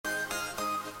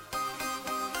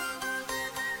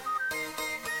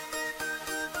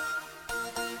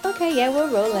Okay, yeah, we're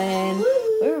rolling.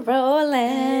 We're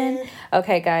rolling.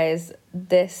 Okay, guys,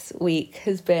 this week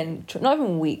has been, not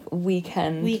even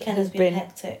weekend has been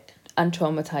hectic and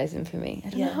traumatizing for me. I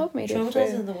don't know how I've made it through.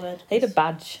 Traumatizing is the word. I need a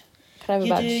badge. Can I have a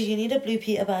badge? You need a Blue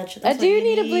Peter badge. I do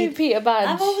need a Blue Peter badge.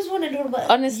 I've always wanted one, but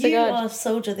honest to God, you are a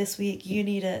soldier this week. You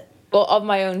need it. Well, of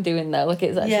my own doing though. Like,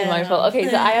 it's actually my fault. Okay,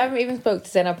 so I haven't even spoke to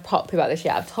Zena properly about this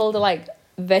yet. I've told her like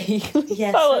vaguely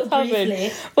about what's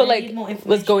happened, but like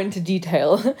let's go into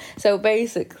detail. So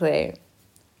basically,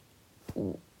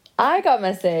 I got a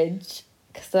message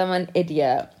because I'm an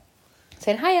idiot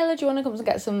saying, "Hi Ella, do you want to come and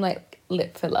get some like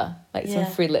lip filler, like some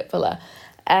free lip filler?"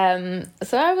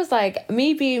 So I was like,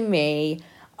 me being me,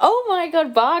 oh my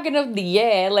God, bargain of the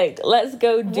year, like let's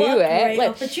go do what a it. great like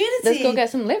opportunity. Let's go get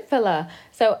some lip filler.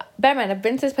 So bear in mind, I've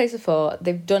been to this place before,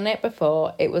 they've done it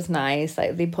before, it was nice,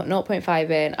 like they put 0.5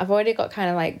 in. I've already got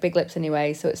kind of like big lips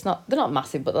anyway, so they're not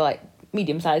massive, but they're like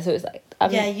medium size, so it's like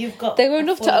you've got they were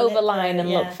enough to overline and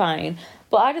look fine.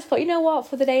 But I just thought, you know what,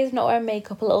 for the days of not wearing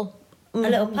makeup, a little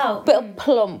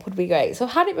plump would be great. So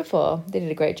I've had it before. They did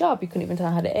a great job. You couldn't even tell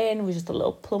I had it in. It was just a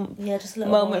little plump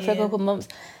moment for a couple of months.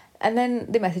 And then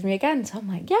they messaged me again. So I'm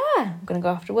like, yeah, I'm going to go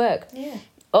after work. Yeah.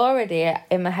 Already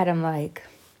in my head, I'm like,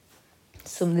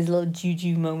 this little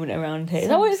juju moment around here. Is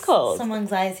that what it's called? Some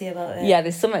anxiety about it. Yeah,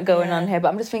 there's something going on here. But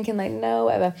I'm just thinking like, no,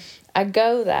 whatever. I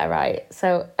go there, right?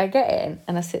 So I get in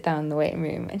and I sit down in the waiting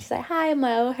room. And she's like, hi,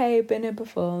 Mel. Hey, been here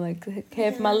before. Like,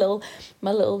 here for my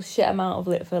little shit amount of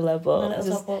lip filler. But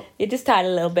you just tied a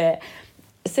little bit.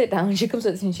 Sit down. And she comes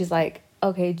up to me and she's like,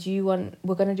 okay,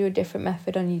 we're going to do a different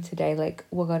method on you today. Like,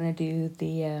 we're going to do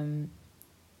the,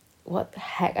 what the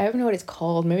heck? I don't know what it's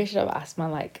called. Maybe I should have asked my,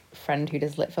 like, friend who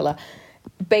does lip filler.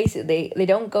 Basically, they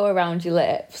don't go around your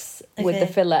lips with the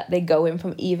filler. They go in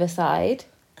from either side.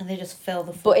 And they just fill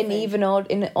the full thing.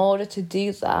 In order to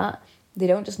do that, they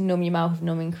don't just numb your mouth with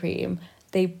numbing cream.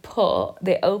 They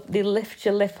lift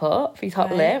your lip up, your top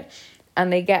lip,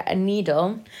 and they get a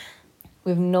needle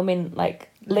with numbing, like,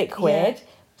 liquid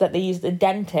that they use at the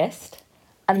dentist,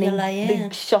 and they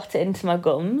shot it into my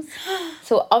gums.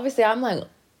 So obviously I'm like,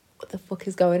 what the fuck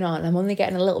is going on? I'm only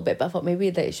getting a little bit, but I thought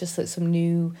maybe that it's just like some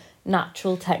new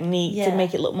natural technique to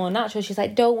make it look more natural. She's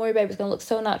like, don't worry, babe, it's gonna look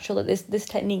so natural. That this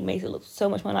technique makes it look so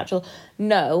much more natural.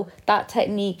 No, that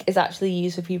technique is actually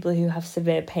used for people who have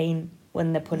severe pain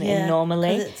when they're putting it in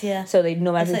normally. So they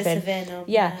numb everything. Like severe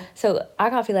numb, so I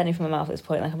can't feel anything from my mouth at this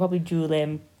point. Like I'm probably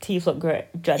drooling, teeth look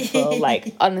dreadful.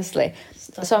 Like honestly.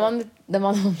 So I'm on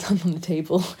the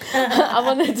table. I'm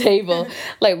on the table,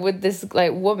 like with this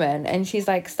like woman, and she's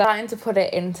like starting to put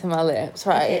it into my lips,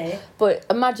 right? Okay. But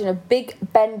imagine a big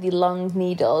bendy long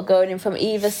needle going in from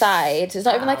either side. It's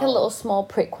not even like a little small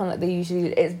prick one that they usually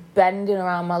do. It's bending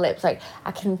around my lips. Like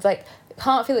I can't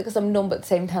feel it because I'm numb, but at the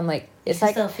same time, like it's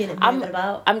like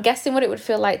I'm guessing what it would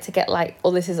feel like to get like,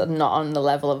 this is not on the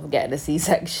level of getting a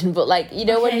C-section, but like, you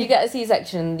know, when you get a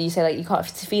C-section, you say like you can't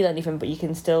feel anything, but you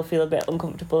can still feel a bit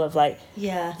uncomfortable of like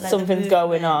something's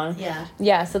going on.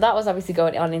 So that was obviously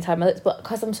going on inside my lips, but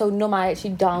because I'm so numb, I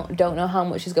actually don't know how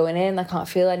much is going in. I can't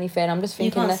feel anything. I'm just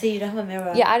thinking you can't see, you don't have a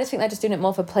mirror. I just think they're just doing it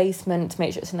more for placement to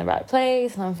make sure it's in the right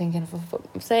place, and I'm thinking, for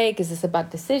fuck's sake, is this a bad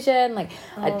decision? Like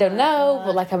I don't know,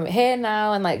 but like I'm here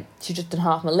now, and like she just done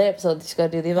half my lips, so she's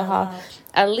got to do the other half.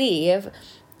 I leave.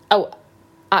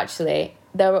 Actually,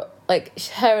 there were like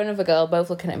her and another girl both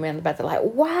looking at me on the bed. They're like,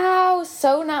 wow,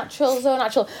 so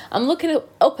natural. I'm looking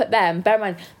up at them. Bear in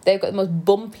mind, they've got the most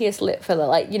bumpiest lip filler,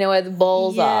 like, you know, where the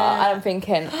balls are. And I'm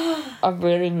thinking, I've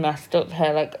really messed up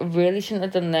here. Like, I really shouldn't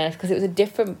have done this, because it was a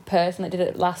different person that did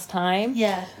it last time.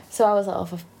 So I was like,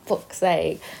 for fuck's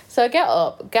sake. So I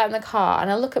get in the car, and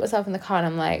I look at myself in the car, and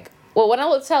I'm like, well, when I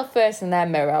looked at myself first in their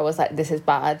mirror, I was like, this is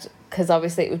bad, because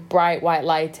obviously it was bright white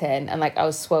lighting, and like I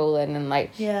was swollen, and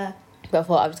like but I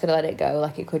thought I was gonna let it go,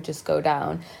 like it could just go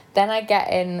down. Then I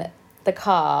get in the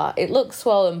car, it looks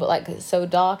swollen, but like it's so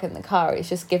dark in the car, it's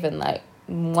just given like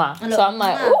mwah. So I'm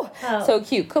like, so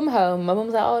cute. Come home, my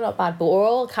mum's like, oh, not bad, but we're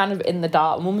all kind of in the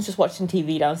dark. Mum's just watching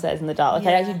TV downstairs in the dark.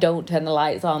 Like I actually don't turn the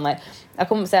lights on. Like I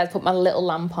come upstairs, put my little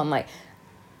lamp on, like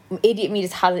idiot me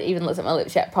just hasn't even looked at my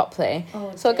lips yet properly.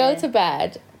 So I go to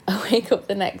bed, I wake up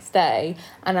the next day,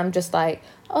 and I'm just like,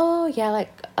 oh yeah, like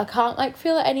I can't like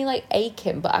feel any like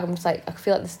aching, but I'm just like, I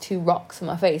feel like there's 2 rocks in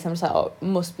my face. I'm just like, oh, it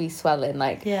must be swelling,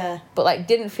 like but like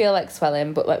didn't feel like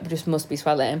swelling, but like just must be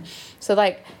swelling. So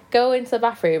like go into the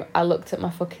bathroom, I looked at my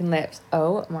fucking lips.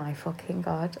 Oh my fucking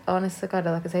God, honest to God,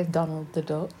 like I say, Donald the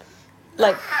Duck.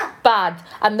 like bad,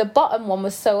 and the bottom one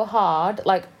was so hard,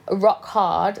 like rock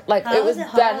hard, like How it was was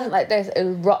it bent hard? like this. It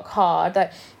was rock hard,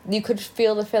 like you could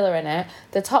feel the filler in it.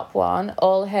 The top one,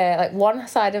 all hair, like one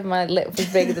side of my lip was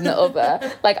bigger than the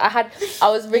other. Like I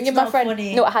was ringing my not friend.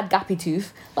 funny. No, I had gappy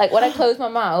tooth. Like when I closed my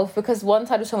mouth, because one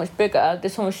side was so much bigger,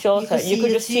 this one was shorter. You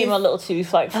could the just see my little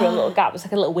tooth like through a little gap. It's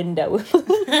like a little window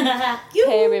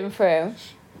peering through.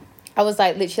 I was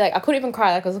like literally like I couldn't even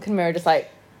cry. Like I was looking in the mirror, just like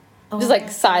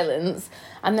silence.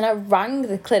 And then I rang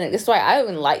the clinic. This is why I don't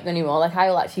even like them anymore. Like I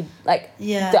will actually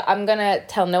I'm gonna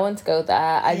tell no one to go there.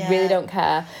 I really don't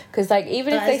care, because like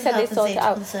even if they said they sorted it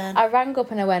out, I rang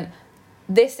up and I went,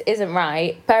 this isn't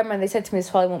right. Bear in mind, they said to me the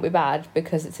swelling won't be bad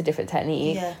because it's a different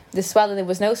technique. Yeah. The swelling, there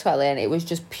was no swelling. It was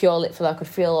just pure lip filler. I could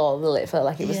feel all the lip filler.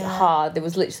 Like it was hard. There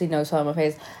was literally no swelling on my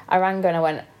face. I rang her and I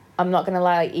went, I'm not gonna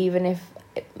lie. Like, even if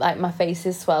like my face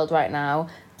is swelled right now,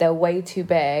 they're way too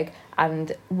big,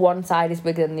 and one side is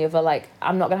bigger than the other. Like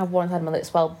I'm not gonna have one side of my lip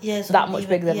swell that much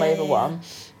bigger than my other one.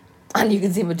 And you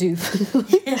can see my tooth.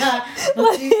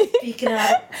 My tooth peeking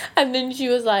out. And then she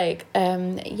was like,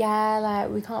 like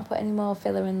we can't put any more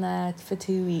filler in there for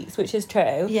 2 weeks, which is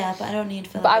true. Yeah, but I don't need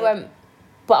filler. But I went,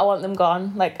 but I want them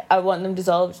gone. Like I want them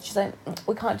dissolved. She's like,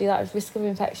 we can't do that. It's risk of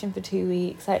infection for 2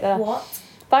 weeks. Like what?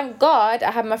 Thank God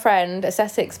I had my friend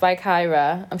Essex by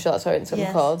Kyra. I'm sure that's what it's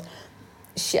called.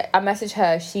 I messaged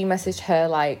her. She messaged her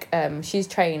like she's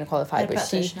trained and qualified, but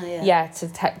she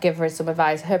give her some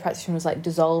advice. Her practitioner was like,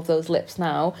 dissolve those lips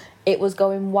now. It was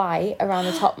going white around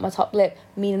the top, my top lip,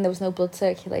 meaning there was no blood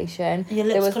circulation.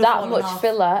 There was that much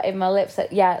filler in my lips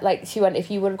that like she went,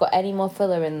 if you would have got any more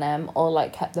filler in them or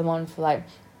like kept them on for like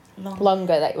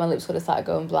longer, like my lips would have started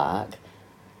going black.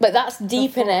 But that's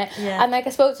deep in it. Yeah. And like I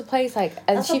spoke to a place like,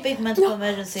 and that's a big mental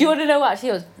emergency. Do you want to know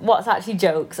what's actually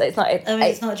jokes? It's not.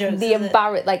 It's not jokes. The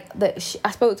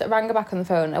I rang her back on the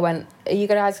phone. I went, "Are you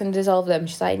guys going to dissolve them?"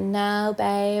 She's like, "No,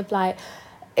 babe. Like,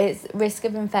 it's risk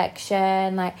of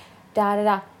infection. Like, da da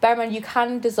da." Bear in mind, you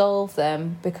can dissolve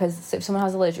them because if someone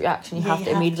has an allergic reaction, you have to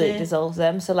immediately dissolve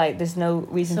them. So like, there's no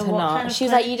reason to not.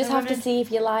 She's like, "You just have to see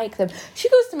if you like them." She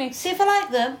goes to me, "See if I like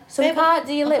them." So we can't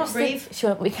do your lips. She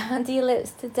went, "We can't do your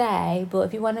lips today, but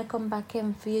if you want to come back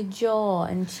in for your jaw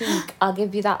and cheek, I'll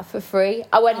give you that for free."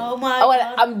 I went,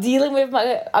 God. I'm dealing with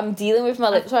my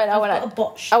lips right now.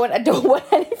 I went, I don't want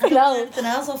anything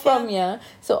else from you.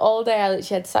 So all day I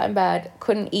literally had sat in bed,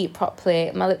 couldn't eat properly.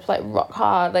 My lips like rock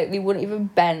hard, like they wouldn't even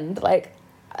bend. Like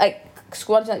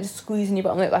squanching, like just squeezing your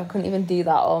bottom lip. Like I couldn't even do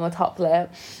that on my top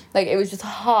lip. Like it was just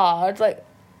hard. Like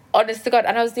honest to God.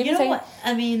 And I was even saying, what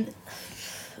I mean,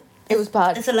 it was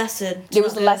bad. It's a lesson. It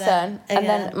was a lesson. And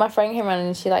then my friend came around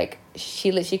and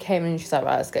she literally came in and she's like,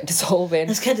 right, let's get dissolving.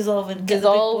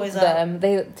 Dissolve them.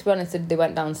 They, to be honest, they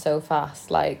went down so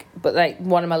fast. Like, but like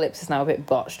one of my lips is now a bit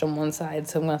botched on one side,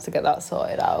 so I'm gonna have to get that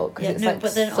sorted out. Yeah, no,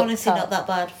 but then honestly, not that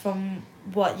bad from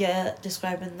what you're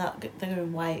describing. That they're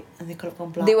going white and they could have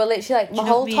gone black. They were literally like my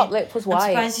whole top lip was white. I'm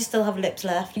surprised you still have lips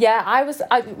left. Yeah,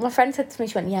 my friend said to me,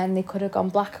 she went, yeah, and they could have gone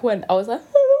black. I was like,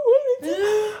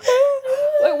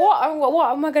 like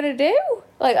what am I gonna do?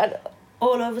 Like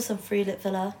all over some free lip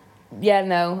filler. Yeah,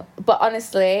 no, but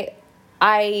honestly,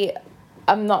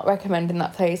 I'm not recommending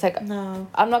that place. Like, no,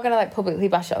 I'm not gonna like publicly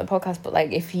bash it on the podcast, but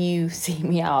like if you see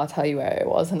me out, I'll tell you where it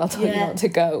was and I'll tell you not to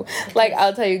go. Like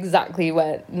I'll tell you exactly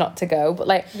where not to go. But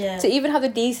like to even have the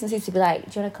decency to be like,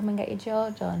 do you want to come and get your jaw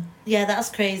done? Yeah, that's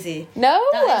crazy. No,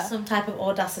 that is some type of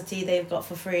audacity they've got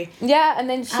for free. Yeah, and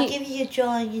then I'll give you your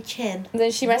jaw and your chin. And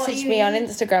then she messaged me on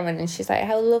Instagram and she's like,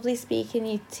 how lovely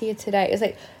speaking to you today. It's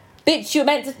like, bitch, you were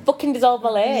meant to fucking dissolve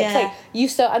my lips. Yeah. Like, you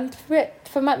and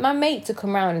for my mate to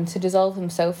come round and to dissolve them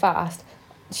so fast,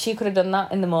 she could have done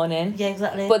that in the morning. Yeah,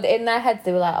 exactly. But in their heads,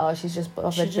 they were like, oh, she's just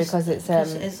bothered because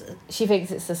it's she thinks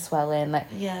it's a swelling.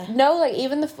 Like, no, like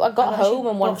even I got home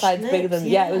and one side's bigger than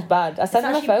it was bad. I sent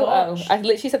them a photo. Botched. I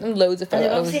literally sent them loads of photos.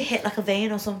 And they obviously hit like a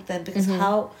vein or something because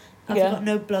how have you got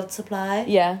no blood supply?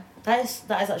 Yeah, that is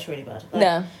actually really bad. Like,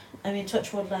 no. I mean,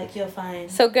 touch wood, like, you're fine.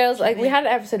 So, girls, like, we had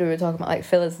an episode where we were talking about, like,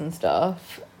 fillers and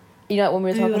stuff. You know, when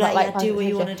we were talking about, like... do what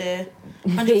you want to do.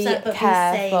 100%, be but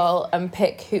careful and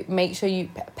make sure you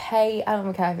pay... I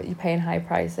don't care if you're paying high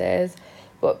prices,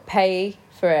 but pay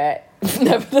for it.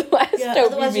 Nevertheless,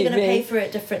 otherwise you're going to pay for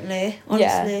it differently,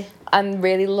 honestly. Yeah. And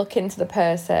really look into the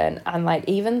person and, like,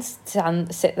 even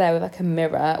sit there with, like, a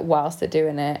mirror whilst they're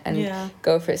doing it and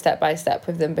go through it step by step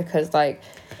with them because, like...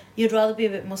 You'd rather be a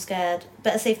bit more scared.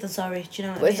 Better safe than sorry, do you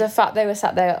know what I mean? It's the fact they were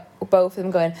sat there, both of them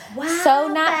going, wow, so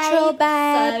natural,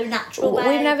 babe. So natural, babe.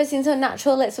 We've never seen so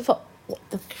natural lips before. What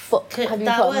the fuck have you put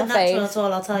on my face? At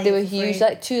all, I'll tell you. They were huge,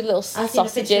 like two little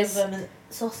sausages.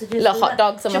 sausages. Little hot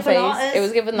dogs on my face. Chipolatas. It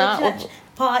was given that. Like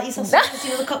party sausages, you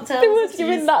know, the cocktail They were sausages.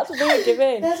 giving, that's what they were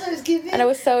giving. That's what it was giving. And I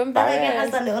was so And like, it has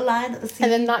embarrassed. that little line at the sea.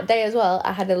 And then that day as well,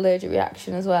 I had an allergic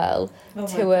reaction as well Oh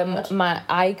to my God. my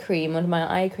eye cream, under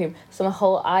my eye cream. So my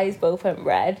whole eyes both went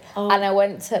red. Oh. And I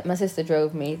went to, my sister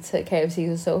drove me to KFC,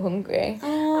 I was so hungry.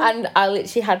 Oh. And I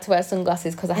literally had to wear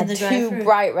sunglasses because I In had the two drive-thru.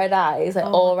 bright red eyes, like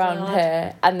Oh all my around God.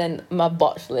 here. And then my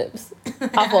botched lips.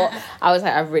 I thought, I was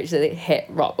like, I've literally hit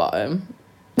rock bottom.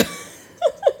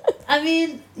 I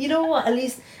mean, you know what? At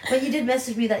least when you did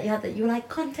message me that you had that, you were like,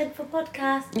 content for podcast.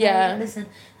 And I was Yeah. like, listen,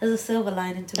 there's a silver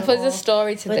lining to it If there's all. a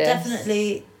story to But this.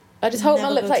 definitely, I just hope my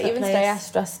never lips go to like that even place. stay as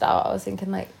stressed out. I was thinking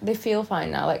like they feel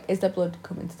fine now. Like is there blood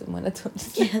coming to them when I touch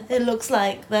them? yeah, it looks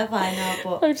like they're fine now,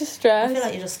 but I'm just I stressed. feel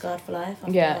like you're just scarred for life.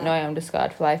 after Yeah, that. no, I am just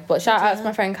scarred for life. But shout out to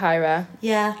my friend Kyra.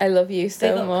 Yeah. I love you Big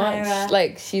so up much. Kyra.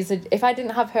 Like she's a. If I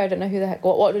didn't have her, I don't know who the heck.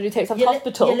 What would you take to the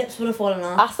hospital? Your lips would have fallen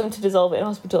off. Ask them to dissolve it in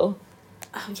hospital.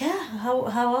 Oh, yeah. How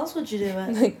else would you do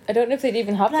it? I don't know if they'd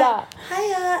even have Like, that.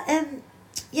 hiya,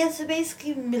 yeah, so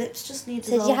basically my lips just need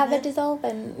Did you have a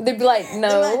dissolving. dissolving? They'd be like, no,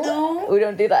 They're like, no. we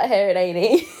don't do that here in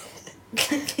A&E.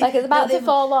 Like it's about No, to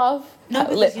fall off. No,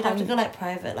 because Lip you'd have to hand. go like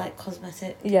private, like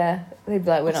cosmetic. Yeah, they'd be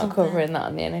like, we're Or not something. covering that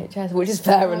on the NHS, which is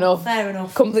fair enough. Fair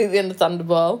enough. Completely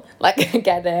understandable. Like, I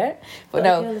get it. But But a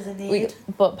no, girl is in need.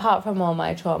 but apart from all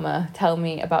my trauma, tell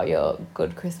me about your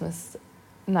good Christmas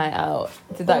night out.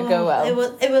 Did that go well?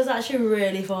 It was actually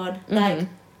really fun. Like, Mhm.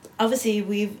 obviously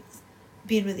we've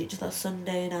been with each other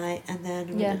Sunday night, and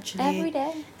then we Yeah, literally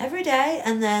every day.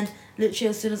 and then literally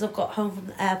as soon as I got home from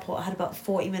the airport, I had about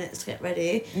 40 minutes to get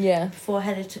ready Yeah. before I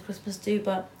headed to Christmas do.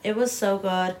 But it was so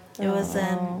good. It was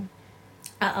Aw.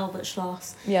 at Albert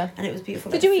Schloss, Yeah. and it was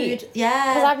beautiful. Did Like, you food, eat?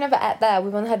 Yeah. Because I've never ate there.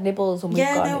 We've only had nibbles when we've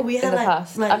Yeah, gone no, we in had, the like-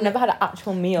 past. like- I've never had an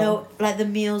actual meal. No, like the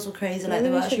meals were crazy. Like they Maybe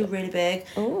were we should- actually really big.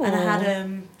 Ooh. And I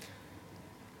had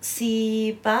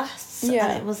sea bass. Yeah.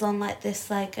 And it was on like this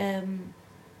like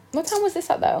What time was this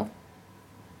at though?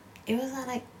 it was at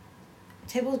like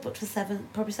table was booked for 7,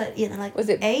 probably started eating at like Was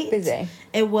it 8. busy?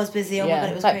 It was busy. Oh my god,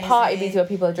 it was like crazy. party busy where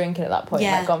people are drinking at that point.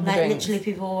 Yeah, like gone for like drinks. literally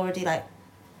people were already like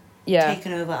Yeah.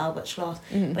 taken over Albert Schloss.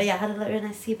 Mhm. But yeah, I had a like, really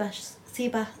nice sea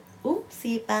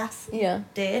bass Yeah.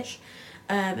 dish.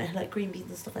 It had like green beans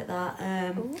and stuff like that.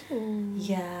 Ooh.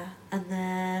 Yeah, and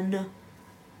then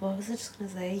what was I just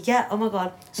gonna say? Yeah, oh my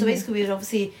god. So Mhm. basically, we would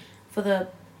obviously for the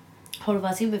whole of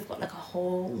our team, we've got like a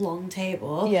whole long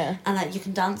table. Yeah. And like you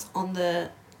can dance on the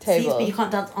Table. seats, but you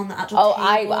can't dance on the actual Oh,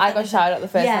 table. I got shouted out the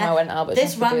first time I went out. But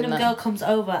This random girl comes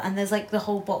over and there's like the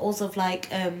whole bottles of like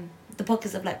the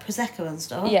pockets of like prosecco and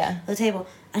stuff. Yeah. On the table,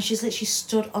 and she's literally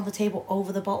stood on the table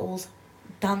over the bottles,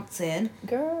 dancing.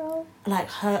 Girl. Like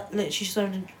her, literally she's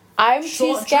wearing. I'm too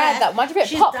Short scared dress. that. Imagine if it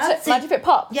She's popped. dancing. Imagine if it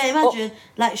popped. Yeah, imagine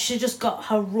like she just got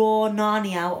her raw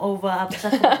nani out over our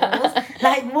prosecco bottles.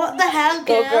 Like what the hell,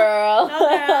 girl? Go girl.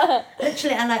 Go girl.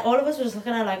 Literally, and like all of us were just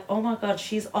looking at her like, oh my god,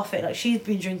 she's off it. Like she's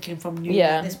been drinking from New Year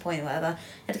at this point, whatever.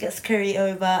 Had to get security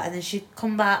over, and then she'd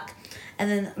come back, and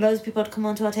then loads of people had come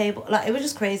onto our table. Like it was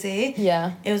just crazy.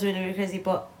 Yeah. It was really really crazy,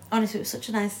 but honestly, it was such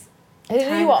a nice. I think you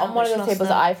time were at on one of Albert those Schloss, tables though.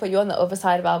 that I thought you were on the other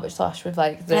side of Albert Schloss with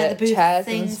like the, Like, the booth chairs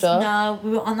things. and stuff. No,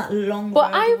 we were on that long.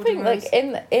 But row, I the wooden think like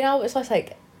rows. in Albert Schloss,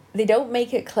 like they don't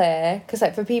make it clear because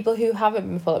like for people who haven't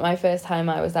been before, like my first time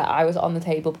I was there, I was on the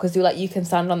table because they're like you can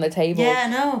stand on the table. Yeah,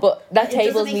 no. But that It doesn't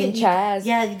tables make mean it- chairs.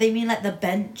 Yeah, they mean like the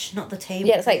bench, not the table.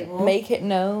 Yeah, it's like table. make it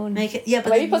known. Make it. Yeah, but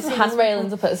Maybe then put you some see hand those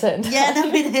railings people- up at a certain Yeah,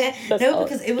 time. no, That's no, all.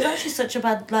 because it was actually such a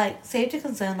bad like safety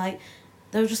concern. Like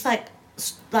they were just like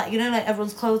you know like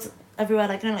everyone's clothes everywhere,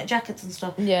 like you know like jackets and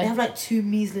stuff. Yeah. They have like 2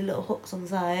 measly little hooks on the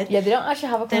side. Yeah, they don't actually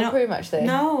have a They don't- cloakroom actually.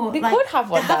 No, They like, could have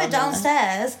one. They have it down there.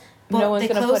 downstairs, but No one's they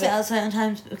gonna close put it it- at certain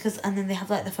times because, and then they have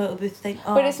like the photo booth thing.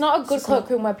 Oh, But it's not a good just like-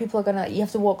 cloakroom where people are gonna. You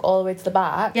have to walk all the way to the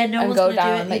back. Yeah, no and one's go gonna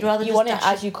down. do it. Like, You'd rather you just want it dash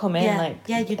as you come in. Yeah, Like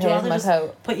yeah, you'd here's rather my just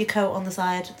coat. put your coat on the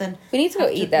side than. We need to go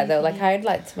have eat there though. leave Like you. I'd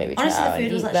like to maybe try Honestly, the out and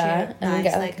food was eat actually there and nice,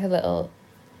 get like- like a little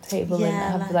table and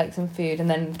Yeah, have like- like some food and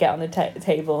then get on the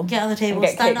table. Get on the table, and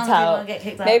get stand kicked on the table out. and get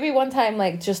kicked out. Maybe one time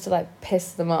like just to like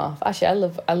piss them off. Actually,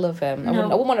 I love him. I No,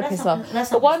 wouldn't want to let's piss not- them off. let's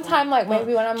But not one piss time like Well,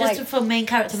 maybe when I'm just like for main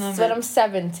character moment. when I'm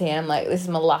 70 and I'm like this is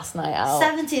my last night out.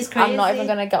 70 is crazy. I'm not even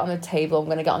gonna get on the table. I'm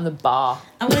gonna get on the bar.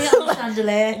 I'm gonna get on the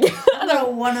chandelier. I'm gonna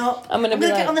one up. I'm gonna be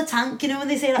get like- on the tank. You know when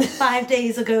they say like 5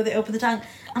 days ago they opened the tank.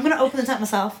 I'm gonna open the tent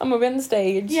myself. I'm gonna be on the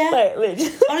stage. Yeah. Like,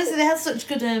 literally. Honestly, they had such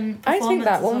good performance. I just think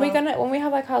that as when we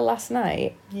have like our last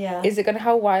night, yeah,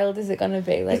 how wild is it gonna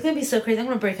be? Like, it's gonna be so crazy. I'm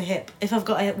gonna break a hip if I've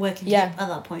got a working hip at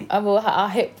that point. Our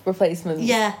hip replacements.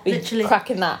 Yeah, literally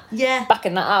cracking that. Yeah,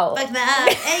 backing that out. Backing that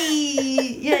out.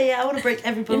 Hey, yeah. I want to break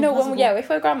every bone. If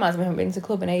we're grandmas, we haven't been to the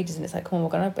club in ages, and it's like, come on, we're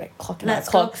gonna be clocking that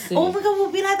clock soon. Oh my god,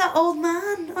 we'll be like that old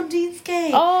man on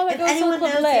Deansgate. Oh, that goes to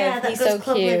Club Live. He's so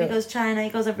cute. He goes China. He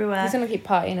goes everywhere. He's gonna keep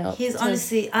partying up. He's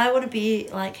honestly, I want to be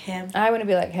like him. I want to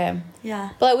be like him. Yeah.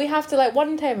 But like, we have to, like,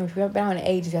 one time, if we haven't been out in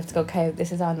ages, we have to go, okay,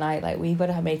 this is our night. Like, we've got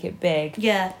to make it big.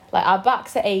 Yeah. Like, our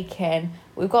backs are aching.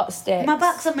 We've got sticks. My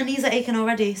backs and my knees are aching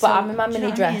already. But I'm in my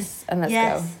mini dress, and let's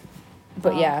go.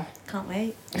 But yeah. Can't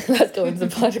wait. Let's go into the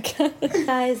podcast.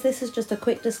 Guys, this is just a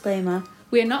quick disclaimer.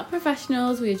 We are not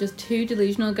professionals. We are just two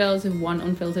delusional girls with one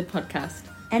unfiltered podcast.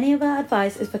 Any of our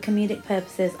advice is for comedic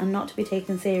purposes and not to be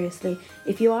taken seriously.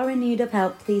 If you are in need of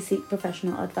help, please seek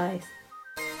professional advice.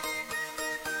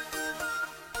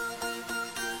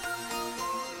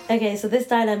 Okay, so this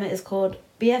dilemma is called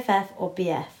BFF or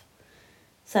BF.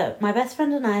 So, my best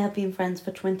friend and I have been friends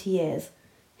for 20 years.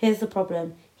 Here's the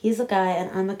problem. He's a guy and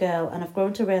I'm a girl, and I've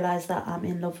grown to realise that I'm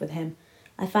in love with him.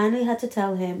 I finally had to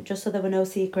tell him, just so there were no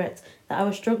secrets, that I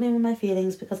was struggling with my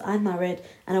feelings because I'm married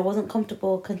and I wasn't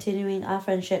comfortable continuing our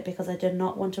friendship because I did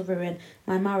not want to ruin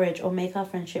my marriage or make our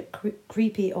friendship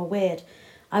creepy or weird.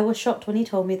 I was shocked when he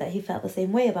told me that he felt the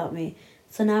same way about me.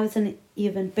 So now it's an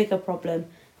even bigger problem.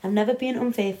 I've never been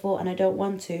unfaithful and I don't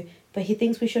want to, but he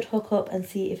thinks we should hook up and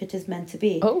see if it is meant to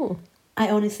be. Oh. I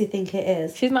honestly think it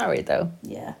is. She's married though?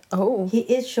 Yeah. Oh. He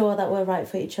is sure that we're right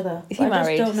for each other. Is he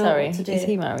married? I just don't know what to do. Is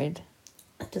he married?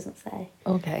 It doesn't say.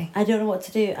 Okay. I don't know what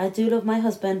to do. I do love my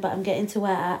husband, but I'm getting to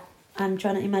where I'm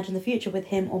trying to imagine the future with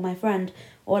him or my friend.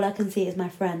 All I can see is my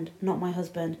friend, not my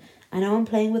husband. I know I'm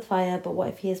playing with fire, but what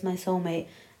if he is my soulmate?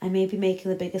 I may be making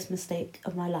the biggest mistake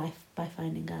of my life by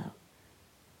finding out.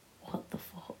 What the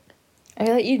fuck? I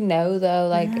feel like you'd know though,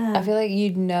 like, Yeah. I feel like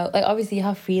you'd know, like, obviously you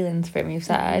have feelings for him, you've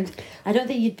said. I don't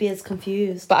think you'd be as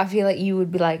confused. But I feel like you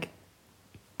would be like,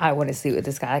 I want to sleep with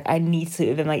this guy, like, I need to sleep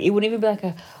with him. Like, it wouldn't even be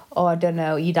like I don't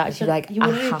know, you'd actually be like, You I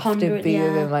wouldn't have ponder to it, be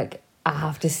with yeah. him, like, I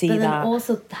have to see But then that.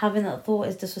 also having that thought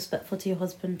is disrespectful to your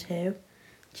husband too.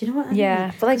 Do you know what I mean?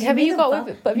 Yeah, but like, 'Cause have made you a got vow-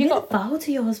 with, but have you made got, a vow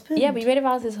to your husband? yeah, but you made a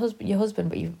vow to your husband,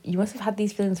 but you must have had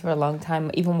these feelings for a long time,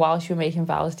 even whilst you were making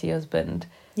vows to your husband.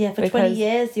 Yeah, for 20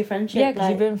 years, your friendship. Yeah, because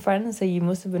you've been friends, so you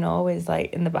must have been always,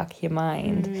 like, in the back of your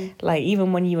mind. Like,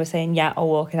 even when you were saying, yeah, or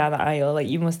walking down the aisle, like,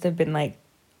 you must have been like,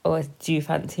 oh, do you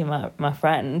fancy my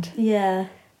friend? Yeah.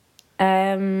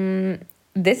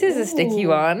 This is a sticky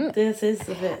one. This is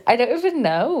a bit... I don't even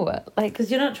know. Like,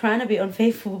 Because you're not trying to be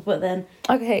unfaithful, but then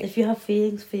okay, if you have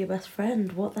feelings for your best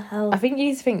friend, what the hell? I think you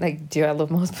need to think, like, do I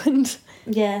love my husband?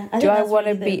 Yeah. Do I want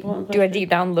to be, do I deep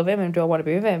down love him and do I want to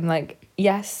be with him? Like,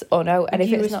 yes or no? And do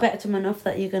if you it's respect him enough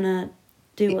that you're going to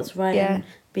do what's right and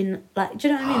be, like, do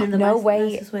you know what I mean? In the No nicest, way.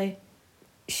 nicest way.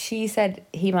 she said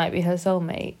he might be her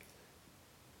soulmate.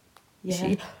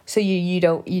 Yeah. So you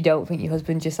don't think your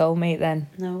husband's your soulmate then?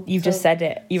 No. You've just said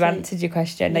it. You've answered your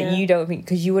question. Yeah. That you don't think,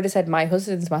 because you would have said my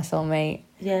husband's my soulmate.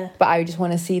 Yeah. But I just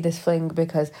want to see this fling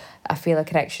because I feel a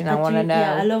connection. I want to know.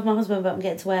 Yeah, I love my husband, but I'm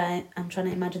getting to where I'm trying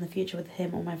to imagine the future with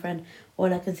him or my friend.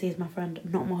 All I can see is my friend,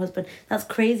 not my husband. That's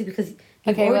crazy because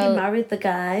you've already married the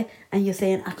guy and you're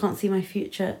saying, I can't see my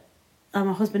future,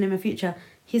 my husband in my future.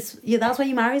 That's why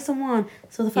you marry someone.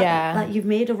 So the fact that like, you've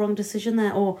made a wrong decision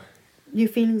there, or your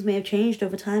feelings may have changed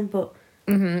over time, but...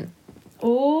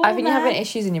 Oh, I think you're having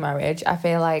issues in your marriage. I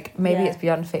feel like maybe it's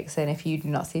beyond fixing if you do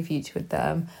not see a future with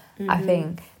them. I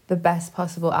think the best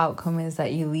possible outcome is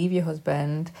that you leave your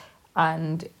husband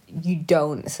and you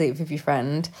don't sleep with your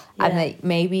friend. And like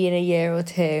maybe in a year or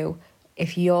two,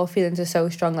 if your feelings are so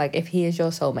strong, like if he is your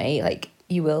soulmate, like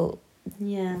you will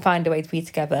find a way to be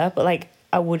together. But like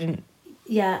I wouldn't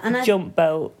jump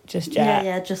boat just yet.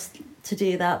 Yeah, just to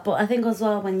do that. But I think as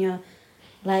well when you're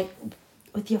like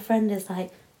with your friend is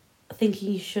like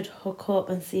thinking you should hook up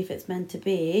and see if it's meant to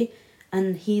be,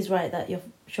 and he's right that you're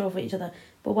sure for each other,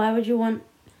 but why would you want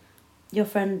your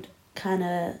friend kind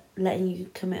of letting you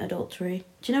commit adultery?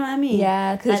 Do you know what I mean?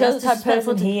 Yeah, because it shows the type of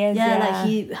person he is. Yeah, like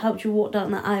he helped you walk down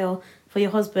the aisle for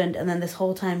your husband, and then this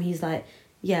whole time he's like,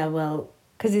 yeah, well,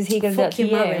 because is he going to fuck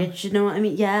your marriage? You know what I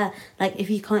mean? Yeah, like if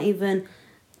you can't even,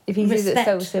 if he sees it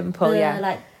so simple,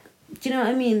 like, do you know what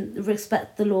I mean?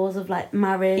 Respect the laws of like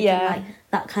marriage and like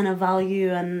that kind of value.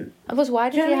 And plus, why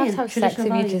does he have to have sex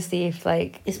with you to see if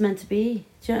like it's meant to be?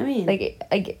 Do you know what I mean?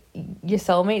 Like your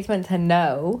soulmate's meant to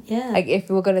know. Yeah. Like if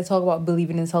we're gonna talk about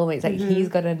believing in soulmates, like he's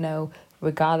gotta know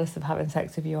regardless of having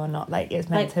sex with you or not. Like, it's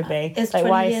meant to be. It's like, 20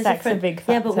 why years is of sex a big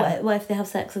factor? Yeah, but what if they have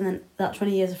sex and then that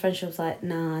 20 years of friendship's like,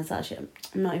 nah, it's actually,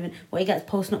 I'm not even... Well, he gets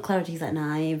post-nut clarity, he's like,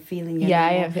 nah, I ain't feeling you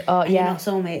anymore. And you're not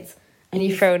soulmates. And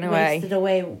you've thrown away. Wasted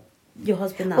away your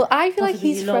husband that... Well, I feel like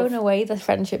he's thrown thrown away the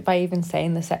friendship by even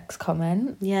saying the sex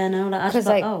comment. Yeah, no, like, I just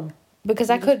thought, oh...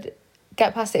 Because I could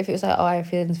get past it if it was like, oh, I have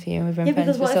feelings for you and we've been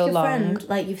friends for so long. Yeah, because what if your friend,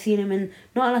 like, you've seen him in,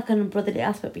 not like on a brotherly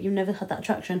aspect, but you've never had that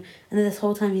attraction, and then this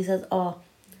whole time he says, oh,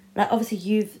 like, obviously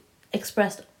you've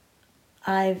expressed,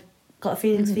 I've got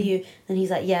feelings for you, and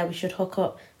he's like, yeah, we should hook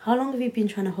up. How long have you been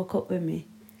trying to hook up with me?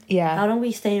 Yeah. How long were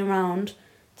you staying around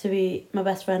to be my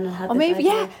best friend and have or this maybe,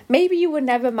 idea? maybe you were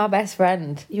never my best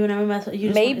friend. You were never my best friend. You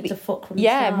just wanted to fuck from the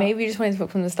start. Yeah, maybe you just wanted to fuck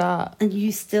from the start. And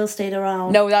you still stayed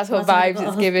around. No, that's what vibes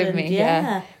it's giving me.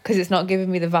 Yeah. Because it's not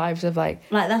giving me the vibes of like...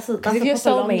 that's because if you're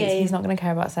soulmates, he's not going to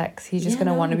care about sex. He's just going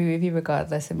to want to be with you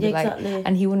regardless. And be exactly. Like,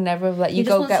 and he would never have let you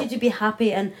go get... He just wants you to be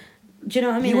happy and... Do you know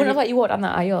what I mean? He wouldn't have let you walk down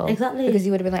that aisle. Exactly. Because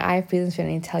he would have been like, I have feelings for you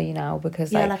and he'd tell you now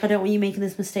because I don't want you making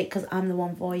this mistake because I'm the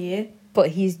one for you. But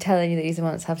he's telling you that he's the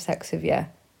one to have sex with you.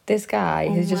 This guy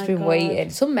has just been waiting.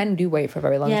 Some men do wait for a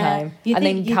very long time. And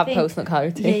then have post-nut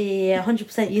clarity. Yeah,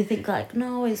 100%. You think like,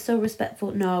 no, it's so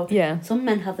respectful. No. Yeah. Some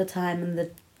men have the time and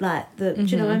do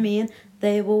you know what I mean?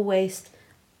 They will waste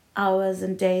hours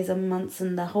and days and months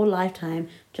and their whole lifetime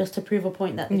just to prove a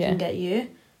point that they can get you.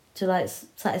 To like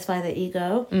satisfy their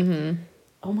ego.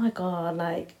 Oh my god,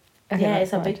 like... Yeah,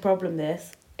 it's a big problem,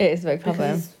 this. It is a big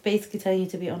problem. Because he's basically telling you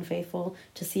to be unfaithful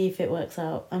to see if it works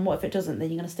out. And what if it doesn't? Then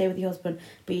you're going to stay with your husband,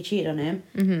 but you cheated on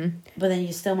him. But then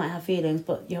you still might have feelings,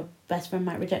 but your best friend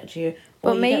might reject you.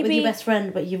 Or you get with your best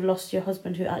friend, but you've lost your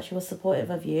husband who actually was supportive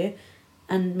of you.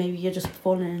 And maybe you're just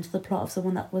falling into the plot of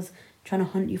someone that was trying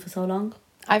to hunt you for so long.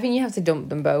 I think you have to dump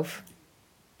them both.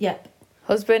 Yep.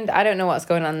 Husband, I don't know what's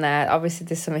going on there. Obviously,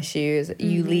 there's some issues.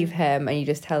 You leave him and you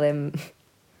just tell him...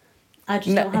 I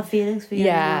just don't have feelings for you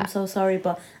anymore. I'm so sorry,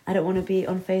 but I don't want to be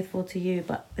unfaithful to you,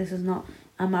 but this is not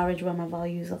a marriage where my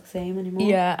values are the same anymore.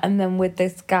 Yeah, and then with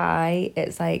this guy,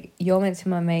 it's like, you're meant to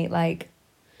be my mate, like,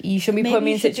 you shouldn't be putting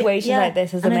me in situations like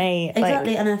this as a mate.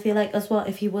 Exactly, and I feel like as well,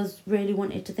 if he was really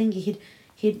wanted to think, he'd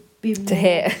be more... To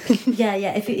hit.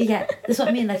 That's what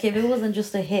I mean, like, if it wasn't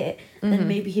just a hit, then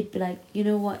maybe he'd be like, you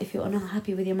know what, if you're not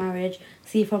happy with your marriage,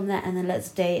 see from there, and then let's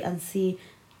date and see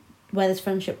where this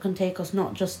friendship can take us,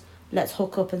 not just... Let's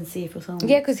hook up and see if we're someone.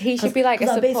 Yeah, because he should be like a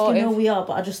supportive... I basically know we are,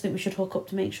 but I just think we should hook up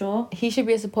to make sure. He should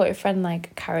be a supportive friend,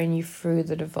 like, carrying you through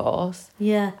the divorce.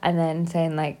 Yeah. And then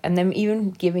saying, like... And then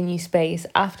even giving you space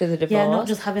after the divorce. Yeah, not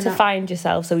just having to find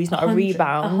yourself so he's not a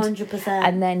rebound. 100%.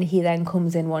 And then he then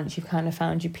comes in once you've kind of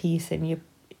found your peace and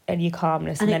your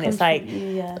calmness. And then it's like,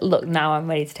 look, now I'm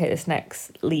ready to take this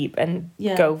next leap and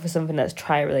go for something that's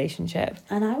try a relationship.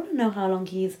 And I want to know how long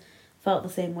he's felt the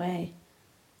same way.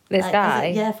 This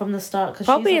guy? From the start.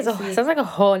 Probably sounds like a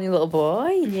horny little boy.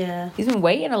 Yeah. He's been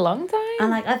waiting a long time. And,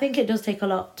 like, I think it does take a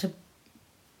lot to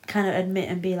kind of admit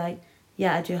and be like,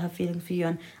 yeah, I do have feelings for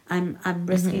you and I'm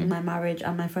risking my marriage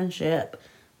and my friendship.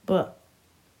 But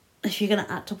if you're going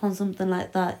to act upon something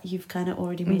like that, you've kind of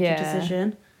already made your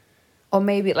decision. Or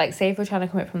maybe, like, say if we're trying to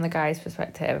come it from the guy's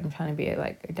perspective, I'm trying to be,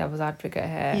 like, a devil's advocate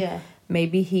here. Yeah.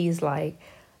 Maybe he's, like...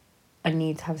 I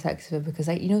need to have sex with her because,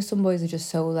 like, you know, some boys are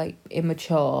just so, like,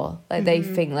 immature. Like, they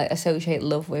think, like, associate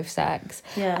love with sex.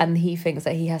 Yeah. And he thinks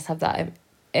that he has to have that...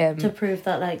 to prove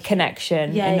that, like...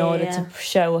 connection in order to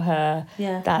show her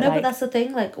that, but that's the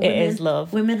thing, like, women, it is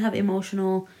love. Women have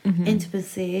emotional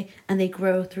intimacy and they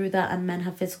grow through that, and men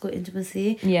have physical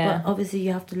intimacy. Yeah. But obviously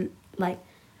you have to, like...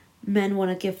 Men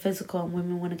want to give physical and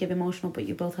women want to give emotional, but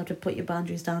you both have to put your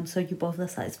boundaries down so you both are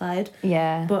satisfied.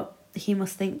 Yeah. But he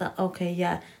must think that,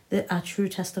 okay, our true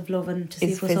test of love and to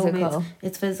see if we're soulmates,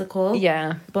 it's physical.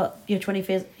 Yeah. But your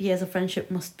 20 years of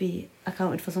friendship must be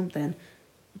accounted for something.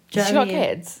 Does she got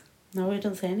kids? No, we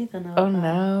don't say anything.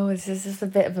 No, this is just a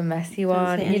bit of a messy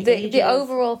one. The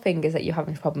overall thing is that you're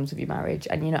having problems with your marriage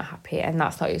and you're not happy, and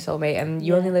that's not your soulmate, and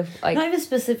you only live like... Not even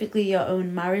specifically your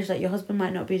own marriage, like your husband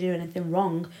might not be doing anything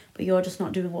wrong, but you're just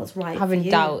not doing what's right having for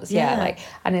you. Doubts, like,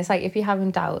 and it's like, if you're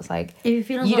having doubts, like, if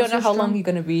you don't know how long you're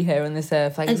going to be here on this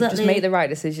earth, like, just make the right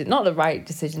decision. Not the right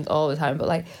decisions all the time, but,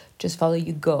 like, just follow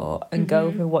your gut and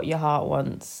go for what your heart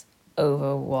wants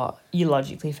over what you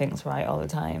logically think's right all the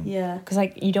time. Yeah. Because,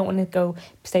 like, you don't want to go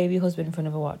stay with your husband for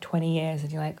another, 20 years,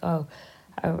 and you're like, oh,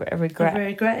 I regret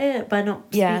it by not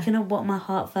speaking of what my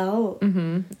heart felt.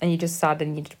 And you're just sad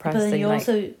and you're depressed. But then you and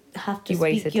also have to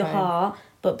speak your heart,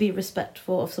 but be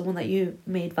respectful of someone that you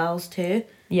made vows to.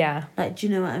 Yeah. Like, do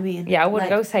you know what I mean? Yeah, I wouldn't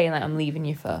go saying, like, I'm leaving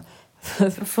you for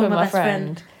for my best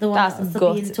friend. The one that's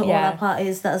been to all our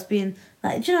parties, that has been,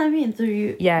 like, do you know what I mean?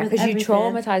 Through yeah, because you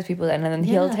traumatise people then, and then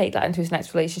he'll take that into his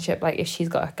next relationship. Like, if she's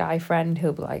got a guy friend,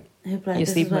 he'll be like you're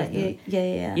sleeping with him.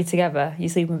 You're together, you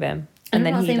sleep with him. And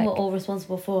then I'm not saying we're all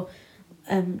responsible for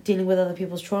dealing with other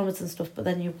people's traumas and stuff, but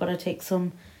then you've got to take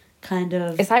some kind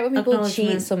of... It's like when people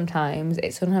cheat sometimes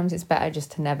it's better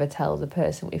just to never tell the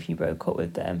person if you broke up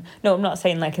with them. No, I'm not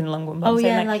saying like in the long run, but I'm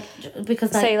saying like because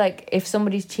say like if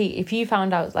somebody's if you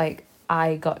found out like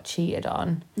I got cheated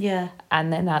on,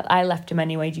 and then I left him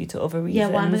anyway due to other reasons. Yeah,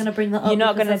 why am I going to bring that up? You're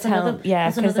not going to tell him,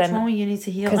 that's another trauma you need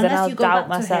to heal. Unless then I'll you go doubt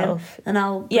back myself. To him, and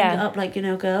I'll bring it up like, you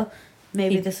know, girl,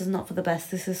 maybe this is not for the best.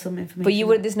 This is some information.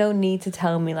 But there's no need to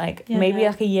tell me, like, maybe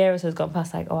like a year or so has gone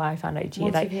past, like, oh, I found out you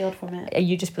cheated. Once you've healed from it.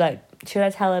 You just be like, should I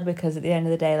tell her? Because at the end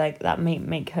of the day, like, that may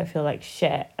make her feel like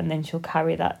shit, and then she'll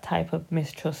carry that type of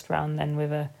mistrust around then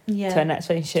with her to her next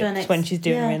relationship when she's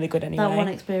doing really good anyway. That one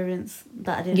experience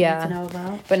that I didn't need to know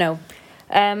about. But no.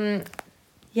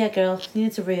 Yeah, girl, you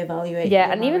need to reevaluate.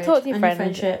 Yeah, and even talk to your friend.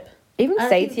 Friendship. Even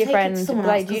say to your friend,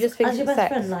 like, do you just think as your best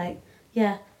friend, like,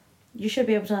 you should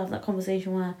be able to have that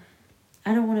conversation where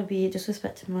I don't want to be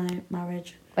disrespecting my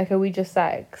marriage. Like, are we just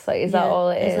sex? Like, is that all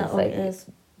it is? Is that all it is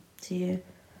to you?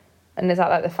 And is that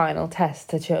like the final test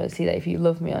to see that if you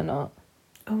love me or not?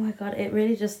 Oh my god, it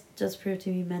really just proved to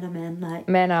me men are men. Like,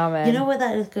 men are men. You know where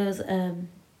that goes?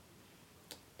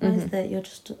 What is that? You're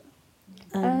just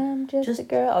just a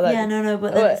girl. Oh, no,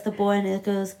 but then it's the boy and it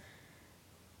goes.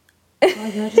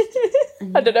 Oh, you're just.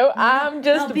 I don't know. I'm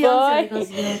just a boy. Goes,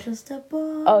 you're just a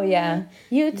boy. Oh yeah.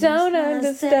 You don't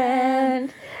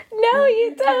understand. No,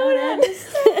 you don't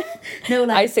understand. No,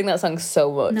 like I sing that song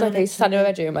so much. No, like I stand in my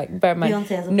bedroom, like bear in mind,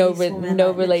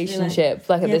 no relationship,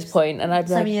 like at this point, and I'd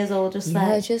be like 7 years old, just you're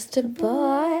like just a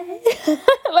boy,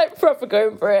 like proper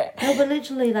going for it. No, but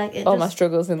literally, like it all my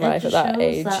struggles in life at that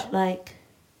age. That, like,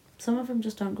 some of them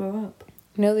just don't grow up.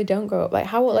 No, they don't grow up. Like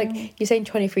how? Like you're saying,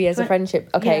 23 years of friendship.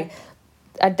 Okay. Yeah.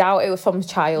 I doubt it was from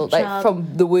child, like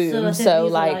from the womb. So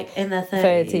like in their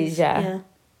 30s. Yeah.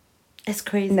 It's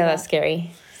crazy. No, that's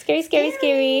scary.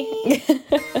 Scary.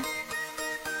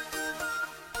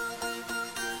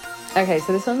 Okay,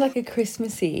 so this one's like a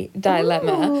Christmassy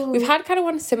dilemma. Ooh. We've had kind of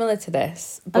one similar to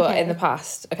this, but in the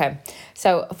past. Okay,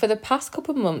 so for the past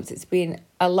couple of months, it's been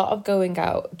a lot of going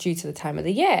out due to the time of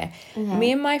the year. Mm-hmm.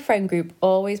 Me and my friend group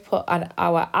always put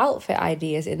our outfit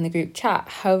ideas in the group chat.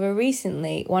 However,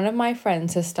 recently, one of my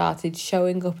friends has started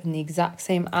showing up in the exact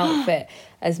same outfit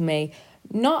as me.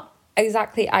 Not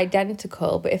exactly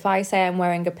identical, but if I say I'm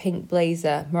wearing a pink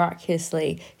blazer,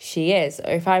 miraculously she is.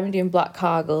 Or if I'm doing black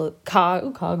cargo black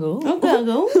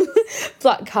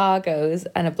cargos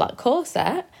and a black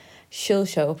corset, she'll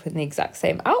show up in the exact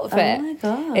same outfit. Oh my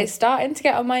god. It's starting to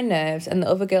get on my nerves, and the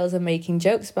other girls are making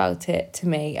jokes about it to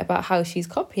me about how she's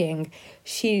copying.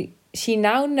 She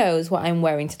now knows what I'm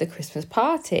wearing to the Christmas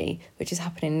party, which is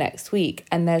happening next week,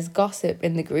 and there's gossip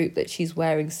in the group that she's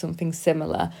wearing something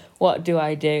similar. What do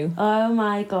I do? Oh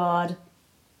my god.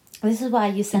 This is why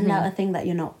you send out a thing that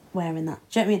you're not wearing that.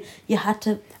 Do you know what I mean? You had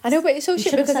to... I know, but it's so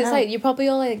shit because it's like, you're probably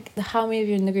all like, how many of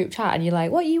you in the group chat, and you're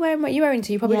like, what are you wearing?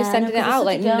 So you're probably just sending it out,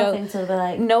 like,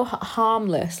 no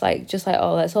harmless, like, just like,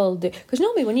 oh, let's all do... Because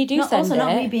normally when you do send also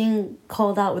not me being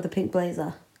called out with a pink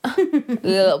blazer. The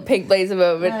little pink blazer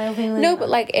moment. No, but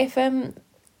like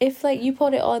if like you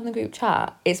put it all in the group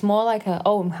chat, it's more like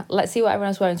let's see what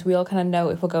everyone's wearing, so we all kind of know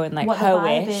if we're going like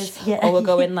ho-ish or we're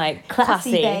going like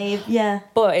classy. Babe. Yeah.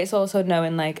 But it's also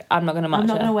knowing like I'm not gonna match. I'm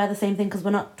not gonna wear the same thing because we're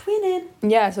not twinning.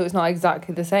 Yeah, so it's not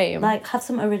exactly the same. Like have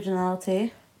some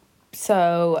originality.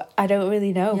 So I don't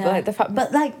really know, but like the fact.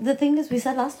 But like the thing is, we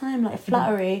said last time, like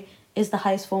flattery is the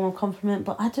highest form of compliment,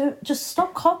 but I don't, just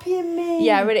stop copying me.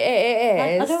 Yeah, but it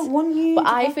is. Like, I don't want you but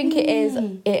I think it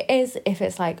is if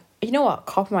it's like, you know what,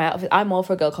 copy my outfit. I'm all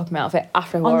for a girl copy my outfit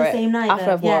after I wore it. On the same night,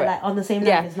 after I've wore it. Like on the same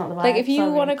night is not the vibe. Like if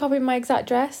you want to copy my exact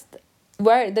dress,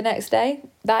 wear it the next day.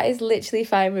 That is literally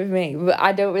fine with me. But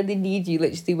I don't really need you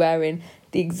literally wearing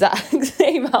the exact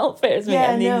same outfit as me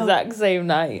on the exact same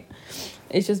night.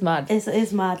 It's just mad. It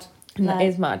is mad. Like, it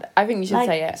is mad. I think you should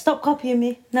say it. Stop copying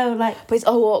me. No, like... But it's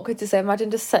awkward to say. Imagine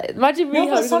me... No,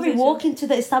 but sorry, walk into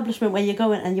the establishment where you're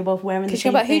going and you're both wearing the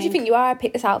same thing. Who do you think you are? I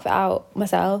picked this outfit out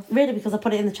myself. Really? Because I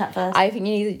put it in the chat first. I think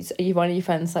one of your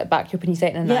friends like back you up and you say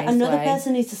it in a nice way. Yeah, another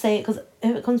person needs to say it, because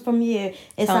if it comes from you,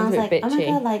 it sounds like, bitchy. Oh my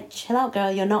god, like, chill out, girl,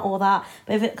 you're not all that.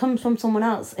 But if it comes from someone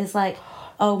else, it's like...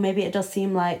 Oh, maybe it does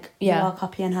seem like you are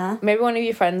copying her. Maybe one of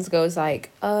your friends goes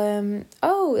like, like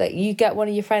you get one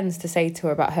of your friends to say to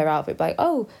her about her outfit, like,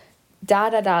 oh,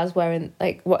 Dada's wearing,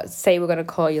 like, what, say we're going to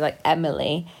call you, like,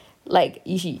 Emily. like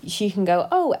she can go,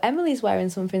 oh, Emily's wearing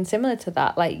something similar to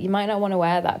that. Like, you might not want to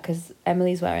wear that because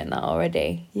Emily's wearing that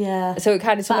already. Yeah. So it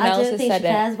kind of someone else has said it. I don't think she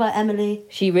cares about Emily.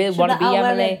 She really want to be Emily.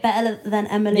 I'll wear it better than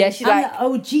Emily. Yeah, she's I'm like,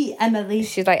 the OG Emily.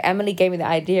 She's like, Emily gave me the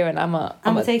idea and I'm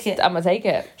gonna take it. I'm gonna take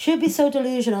it. She'd be so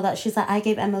delusional that she's like, I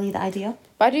gave Emily the idea.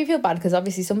 But I do feel bad because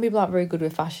obviously some people aren't very good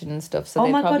with fashion and stuff. So oh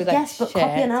they my probably god, like, yes, but shit.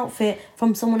 copy an outfit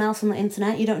from someone else on the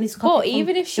internet. You don't need to copy. But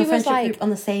even if she was like group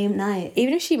on the same night,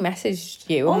 even if she messaged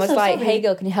you and was like, "Hey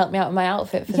girl, can you help me out with my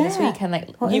outfit for this weekend? Like,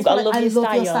 you've got a lovely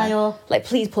style. Like,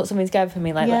 please put something together for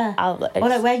me. Like, or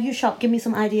like where you shop, give me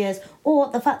some ideas. Or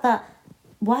the fact that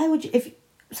why would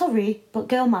you? But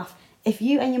girl math. If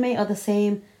you and your mate are the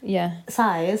same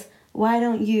size, why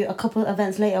don't you a couple of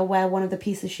events later wear one of the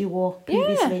pieces she wore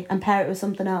previously and pair it with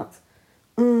something else?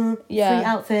 Free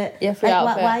outfit. Yeah, free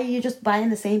outfit. Why are you just buying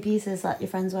the same pieces that your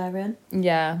friends wearing?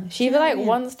 Yeah. She either like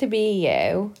wants to be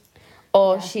you,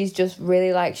 or she's just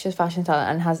really like she's fashion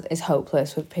talent and is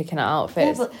hopeless with picking out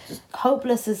outfits. Yeah, but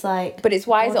hopeless is like. But it's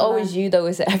why is it always you though?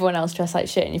 Is it everyone else dressed like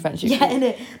shit in your friendship? Yeah,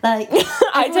 innit? Like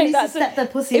I take that to step their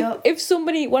pussy up. If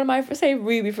somebody, one of my say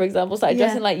Ruby for example, started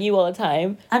dressing like you all the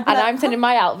time, and like, I'm sending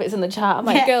my outfits in the chat, I'm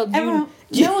like, girl,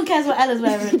 no one cares what Ella's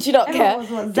wearing. Do you not care?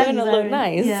 What Don't it look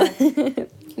nice? Yeah.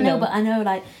 No, but I know,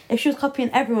 like, if she was copying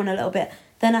everyone a little bit,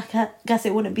 then I guess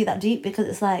it wouldn't be that deep because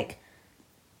it's like,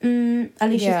 at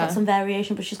least she's got some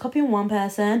variation, but she's copying one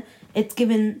person. It's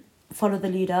giving follow the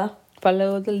leader.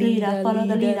 Follow the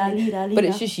leader. But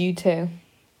it's just you two.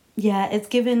 Yeah, it's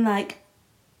giving like,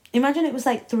 imagine it was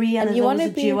like 3 and you want to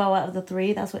be a duo out of the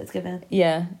 3. That's what it's giving.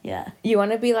 Yeah. Yeah. You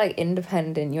want to be like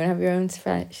independent. You want to have your own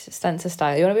sense of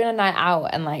style. You want to be on a night out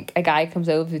and like a guy comes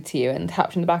over to you and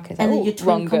taps you in the back and says, "Oh,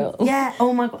 wrong girl." Yeah.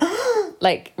 Oh my god.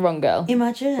 Like, wrong girl.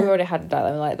 Imagine. We already had a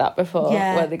dilemma like that before.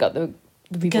 Yeah. Where they got the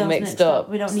people mixed up.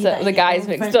 We don't need that. The guys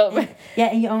mixed up.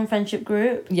 In your own friendship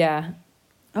group. Yeah.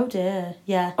 Oh dear,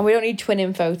 yeah. And we don't need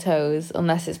twinning photos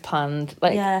unless it's planned.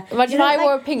 Like, imagine you know, if I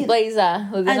wore a pink blazer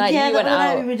the night you went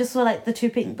out. We just saw like the 2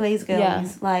 pink blazer girls. Yeah.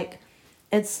 Like,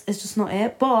 it's just not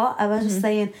it. But I was just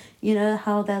saying, you know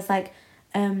how there's like,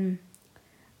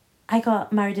 I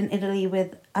got married in Italy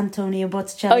with Antonio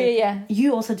Botticelli. Oh yeah.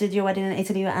 You also did your wedding in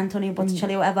Italy with Antonio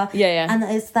Botticelli or whatever. Yeah. And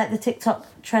it's like the TikTok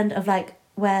trend of like,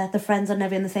 where the friends are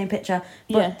never in the same picture,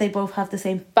 but they both have the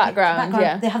same background.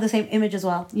 Yeah, they have the same image as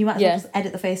well. You might as well just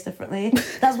edit the face differently.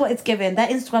 That's what it's given. Their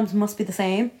Instagrams must be the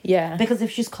same. Yeah. Because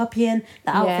if she's copying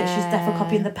the outfit, she's definitely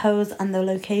copying the pose and the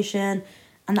location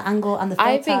and the angle and the filter.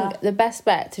 I think the best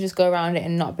bet to just go around it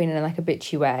and not being in like a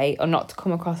bitchy way or not to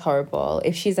come across horrible.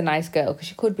 If she's a nice girl, because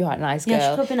she could be a nice girl.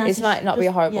 Yeah, she could be nice. It might not be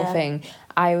a horrible thing.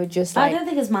 I would just like... I don't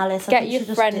think it's malice. Get your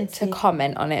friend to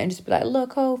comment on it and just be like,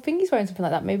 look, Fingy's wearing something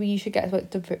like that. Maybe you should get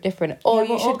something different. Or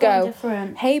you should go,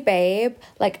 hey, babe,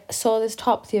 like, saw this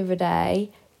top the other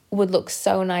day. Would look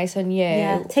so nice on you.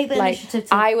 Yeah, take the initiative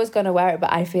to... I was going to wear it,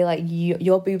 but I feel like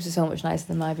your boobs are so much nicer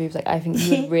than my boobs. Like, I think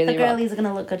you would really... The girlies are going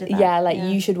to look good at that. Yeah,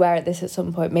 you should wear it this at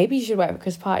some point. Maybe you should wear it for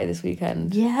Chris' party this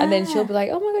weekend. Yeah. And then she'll be like,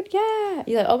 oh my God, yeah.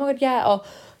 You're like, oh my God, yeah. Or...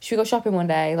 should we go shopping one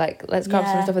day? Like, let's grab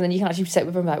some stuff, and then you can actually sit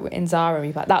with them like in Zara and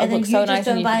be like, that would look so nice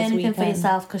on you for this weekend. And then you just don't buy anything for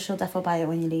yourself because she'll definitely buy it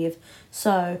when you leave.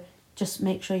 So just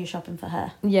make sure you're shopping for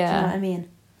her. Yeah. Do you know what I mean?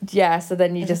 Yeah. So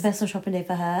then you just personal shopping day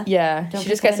for her. Yeah. She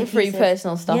just gets some free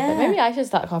personal stuff. Yeah. But maybe I should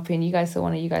start copying you guys. So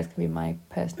one of you guys can be my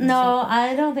personal. No, shopper.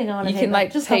 I don't think I want to. You can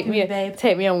like just take me, babe.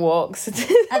 Take me on walks. At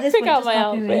this pick point, out my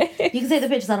outfit. You can take the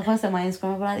pictures and I'll post it on my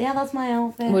Instagram. I'll be like, yeah, that's my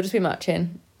outfit. We'll just be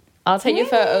matching. I'll take your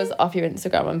photos off your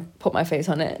Instagram and put my face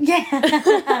on it.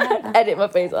 Yeah. Edit my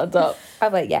face on top.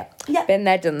 I'm like, yeah. Been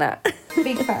there, done that.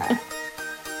 Big fan.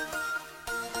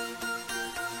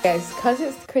 Guys, because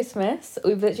it's Christmas,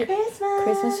 we've literally...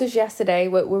 Christmas was yesterday.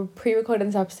 We're pre-recording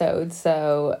this episode,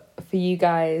 so for you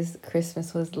guys,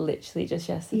 Christmas was literally just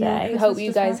yesterday. Hope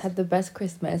you guys had the best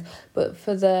Christmas. But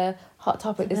for the hot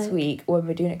topic this week, when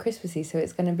we're doing it Christmassy, so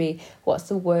it's going to be, what's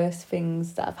the worst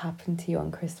things that have happened to you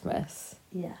on Christmas?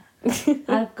 Yeah.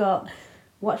 I've got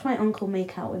watch my uncle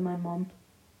make out with my mum.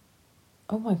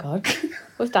 Oh my God.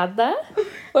 Was Dad there?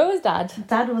 Where was Dad?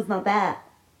 Dad was not there.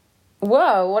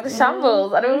 Whoa, what a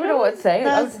shambles. I don't even know what to say.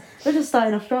 We're just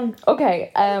starting off strong.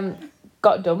 Okay,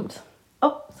 got dumped.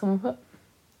 Oh. Someone put.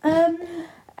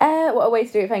 What a way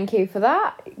to do it, thank you for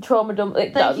that. Trauma dump.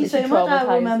 Thank you so much, I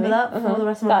will remember that for the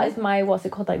rest of my life. That is my, what's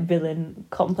it called, like villain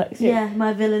complex. Yeah,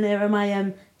 my villain era,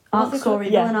 my arc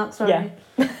story, villain arc story. Yeah.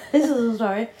 This is a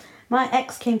story. My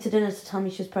ex came to dinner to tell me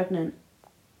she was pregnant.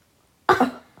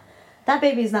 That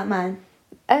baby is not mine.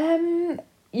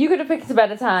 You could have picked a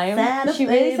better time. Santa She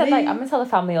really said, like, baby. I'm going to tell the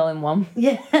family all in one.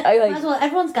 Yeah. I, like, Might as well.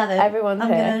 Everyone's gathered. Everyone's I'm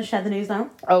here. going to share the news now.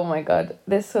 Oh my god.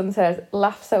 This one says,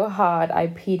 laugh so hard I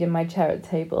peed in my chair at the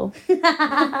table.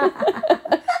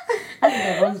 I think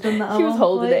everyone's done that. She was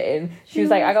holding it in. She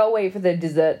was like, I gotta wait for the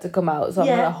dessert to come out, so I'm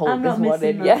gonna hold this one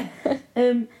in. That.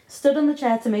 Yeah. Stood on the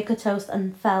chair to make a toast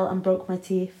and fell and broke my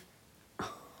teeth.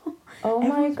 Oh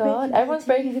my god. Everyone's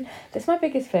breaking teeth. That's my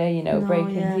biggest fear, you know,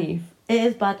 breaking teeth. It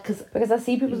is bad because I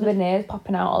see people's veneers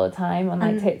popping out all the time on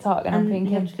like TikTok, and I'm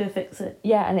thinking, you have to go fix it.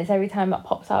 Yeah, and it's every time that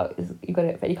pops out, you got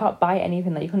it. You can't bite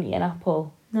anything. Like you couldn't eat an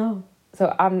apple. No.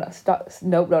 So I'm not stuck.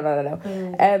 No.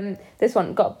 This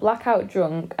one, got blackout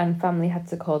drunk and family had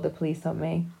to call the police on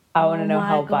me. I want to know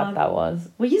how bad that was.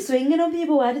 Were you swinging on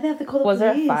people? Why did they have to call the police? Was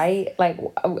there a fight? Like,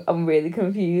 I'm really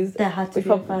confused. There had to be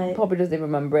a fight. Probably doesn't even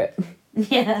remember it.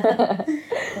 Yeah.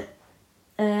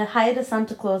 Hired a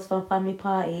Santa Claus for a family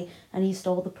party and he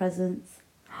stole the presents.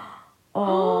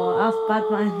 Oh, that's bad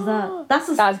man.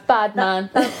 That's bad man.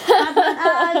 That's bad man.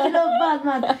 I love bad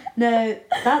man. No,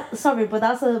 but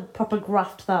that's a proper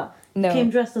graft. That came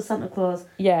dressed as Santa Claus.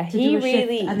 Yeah, he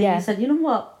really. And then he said, you know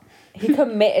what? He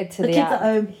committed to the kids at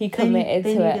home. He committed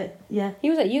to it. Yeah. He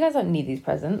was like, you guys don't need these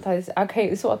presents. Okay,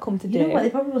 this is what I come to do. You know what? They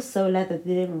probably were so leather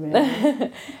they didn't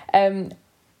realise.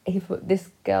 This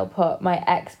girl put, my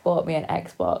ex bought me an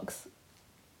Xbox.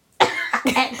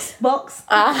 Xbox?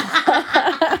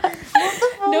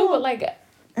 No, but like...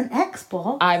 An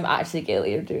Xbox? I'm actually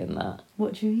guilty of doing that.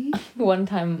 What do you mean? One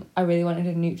time, I really wanted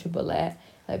a NutriBullet.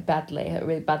 Like, badly. I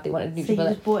really badly wanted a NutriBullet. So you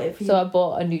just bought it for you? So I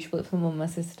bought a NutriBullet for mum and my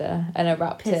sister, and I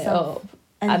wrapped it up.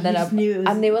 And then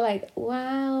and they were like,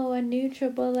 wow, a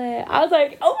NutriBullet. I was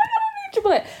like, oh my god,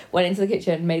 NutriBullet. Went into the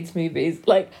kitchen, made smoothies.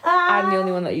 Like, I'm the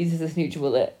only one that uses this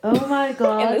NutriBullet. Oh my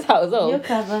god. In this household. You're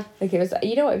clever. Like, it was,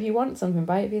 you know what, if you want something,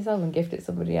 buy it for yourself and gift it to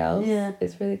somebody else. Yeah.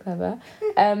 It's really clever.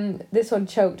 This one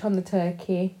choked on the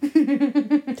turkey.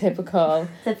 Typical.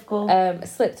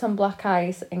 Slipped on black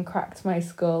ice and cracked my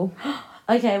skull.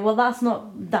 Okay, well that's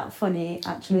not that funny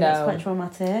actually. No. That's quite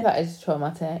traumatic. That is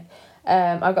traumatic.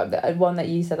 I got the one that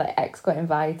you said, like, ex got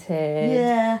invited.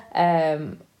 Yeah.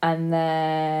 And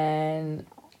then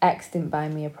ex didn't buy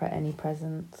me any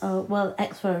presents. Oh, well,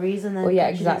 ex for a reason then. Well, yeah,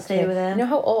 exactly. Didn't stay with them. You know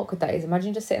how awkward that is?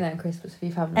 Imagine just sitting there on Christmas with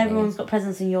your family. Everyone's got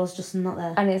presents and yours just not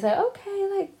there. And it's like, okay,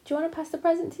 like, do you want to pass the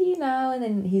present to you now? And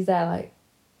then he's there like,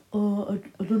 oh,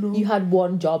 I don't know. You had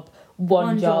one job.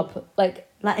 One job. Like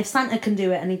if Santa can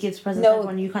do it and he gives presents to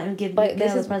everyone, you can't even give a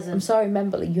present. I'm sorry,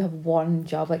 remember, like, you have one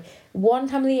job. Like, one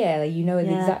time of the year, like, you know the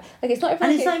exact... Like, it's not even...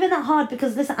 And it's not even that hard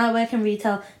because, listen, I work in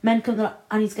retail. Men come, they're like,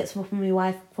 I need to get stuff for my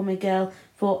wife, for my girl,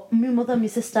 for my mother, my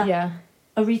sister. Yeah.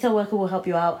 A retail worker will help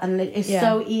you out and it's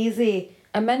so easy.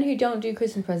 And men who don't do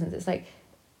Christmas presents, it's like...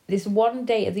 This one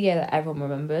date of the year that everyone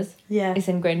remembers. Yeah. It's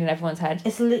ingrained in everyone's head.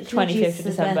 It's literally 25th of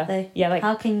December. Birthday. Yeah, like...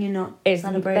 How can you not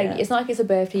celebrate it? It's not like it's a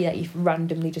birthday that you've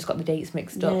randomly just got the dates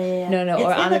mixed up. Yeah. No, it's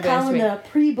or in anniversary. The calendar,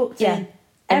 pre-booked in.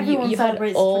 Everyone you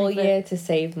celebrates had all year to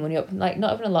save the money up. Like,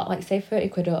 not even a lot. Like, save 30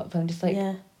 quid up. And just like...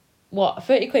 Yeah. What?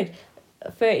 30 quid?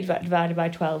 30 divided by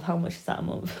 12. How much is that a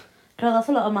month? Girl, that's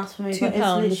a lot of maths for me.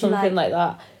 £2 or something like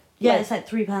that. Yeah, it's like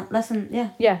 £3. Less than...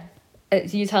 Yeah. Yeah.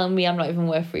 It's you telling me I'm not even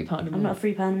worth £3 a month. I'm not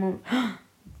 £3 a month.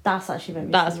 That's actually very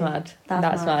That's mad.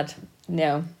 That's mad.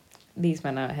 No. These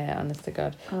men out here, honest to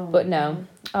God. Oh, but no.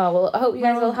 God. Oh, well, I hope you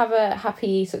guys will have a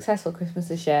happy, successful Christmas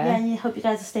this year. Yeah, and I hope you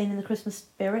guys are staying in the Christmas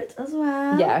spirit as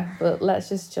well. Yeah, but let's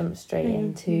just jump straight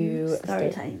into...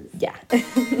 Story times. Yeah.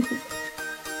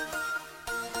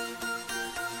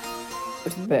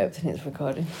 Which burped and it's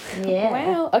recording. Yeah.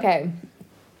 Wow.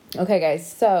 Okay, guys.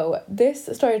 So, this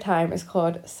story time is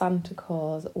called Santa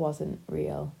Claus Wasn't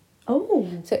Real. Oh.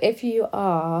 So if you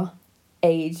are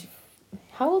age...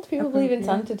 How old do people believe in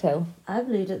Santa till? I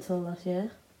believed it till last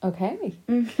year. Okay.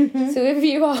 So if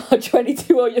you are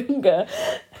 22 or younger...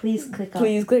 Please click off.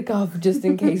 Please click off just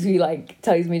in case we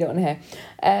tells me you don't want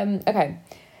to hear. Okay.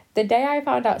 The day I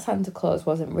found out Santa Claus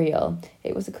wasn't real,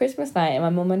 it was a Christmas night and my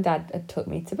mum and dad had took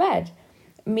me to bed.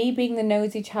 Me being the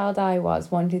nosy child I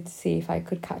was, wanted to see if I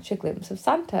could catch a glimpse of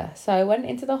Santa. So I went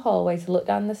into the hallway to look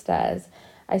down the stairs.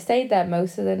 I stayed there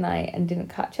most of the night and didn't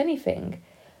catch anything.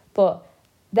 But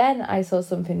then I saw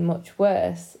something much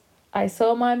worse. I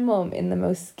saw my mum in the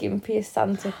most skimpiest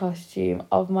Santa costume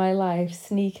of my life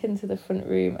sneak into the front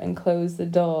room and close the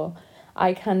door.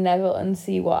 I can never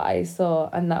unsee what I saw,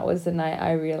 and that was the night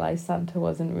I realised Santa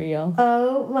wasn't real.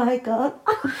 Oh my God.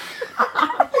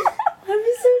 I'd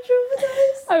be so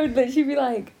traumatised. I would literally be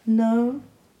like... No.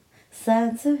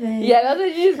 Santa baby. Yeah, that's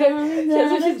what she's going.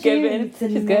 That's what she's giving.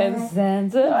 She's going,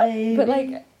 Santa. Baby. But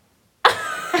like...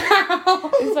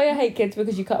 This is why I hate kids,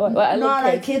 because you can't. Well, I love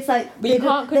like kids, like but you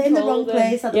can't they're in the control wrong them.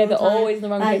 place at the Yeah, wrong they're time. always in the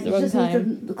wrong place at the wrong You just time.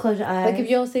 need to close your eyes. Like if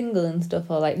you're single and stuff,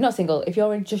 or like not single, if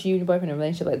you're in just you and your boyfriend in a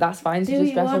relationship, like that's fine to do just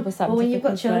you dress want, up as Santa. but when for you've got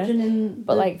Christmas. children in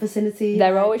But, the like, vicinity,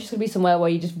 they're like, always just gonna be somewhere where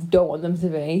you just don't want them to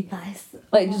be. that is,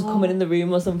 Like just coming in the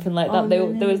room or something like that. Oh,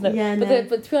 There was no. yeah, but no.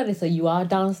 but to be honest, like, you are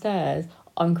downstairs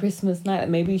on Christmas night. Like,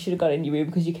 maybe you should have got in your room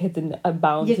because your kids are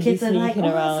bound your to be kids are like,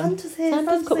 sneaking oh, around. Santa's here,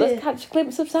 Santa's come. Let's catch a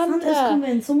glimpse of Santa. Santa's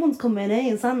coming, someone's coming,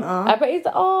 eh? Santa. I bet he's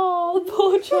the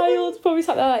poor child's probably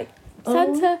sat there like,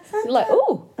 Santa. Santa. You're like,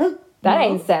 oh, that Mom?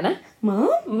 ain't Santa. Mom?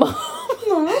 Mom.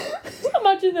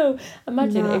 Imagine though.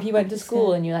 Imagine Nah, if you went to I'd be school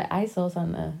scared. and you're like, I saw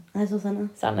Santa. I saw Santa.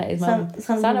 Santa is San- mum. Santa's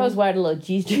Santa mum. was wearing a little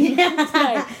G string.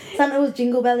 Like, Santa was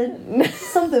jingle belling.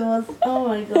 Something was. Oh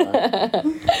my god.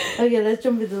 Okay, let's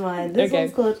jump into mine. This Okay.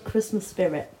 one's called Christmas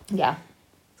Spirit. yeah.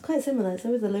 It's quite similar. It's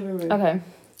always the living room. Okay.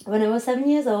 When I was 7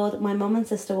 years old, my mum and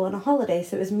sister were on a holiday,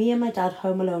 so it was me and my dad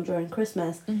home alone during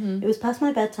Christmas. Mm-hmm. It was past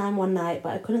my bedtime one night, but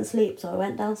I couldn't sleep, so I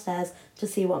went downstairs to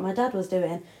see what my dad was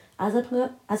doing. As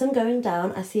I'm going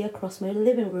down, I see across my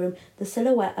living room the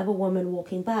silhouette of a woman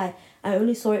walking by. I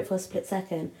only saw it for a split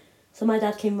second. So my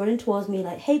dad came running towards me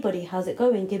like, hey buddy, how's it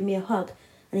going? Give me a hug.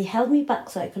 And he held me back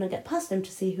so I couldn't get past him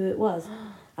to see who it was.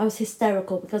 I was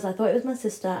hysterical because I thought it was my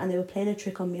sister and they were playing a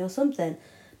trick on me or something.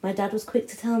 My dad was quick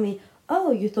to tell me,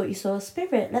 oh, you thought you saw a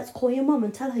spirit. Let's call your mum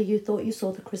and tell her you thought you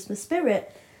saw the Christmas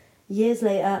spirit. Years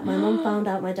later, my mum found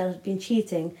out my dad had been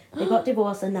cheating. They got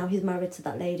divorced and now he's married to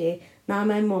that lady. Now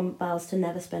my mum vows to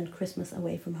never spend Christmas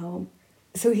away from home.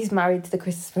 So he's married to the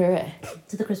Christmas spirit.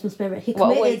 To the Christmas spirit. He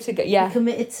What a way committed. to go! Yeah, He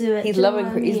committed to it. he's Do you know loving.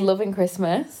 what I He's mean? loving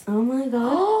Christmas. Oh my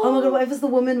god. Oh my god, what if it's the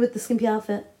woman with the skimpy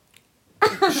outfit?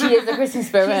 She is the Christmas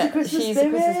spirit. She's the Christmas She's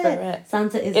spirit. the Christmas spirit.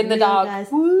 Santa is In the real, dark. guys.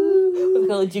 Woo! With a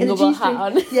little jingle bell hat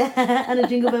on. Yeah, and a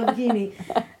jingle bell bikini.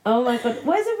 Oh my god.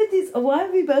 Why is it with these? Why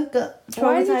have we both got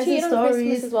Why is he traumatizing cheating on Christmas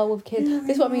stories? as well with kids? Yeah, This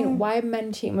is what I I know. mean. Why are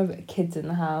men cheating with kids in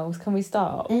the house? Can we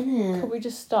stop? Innit? Can we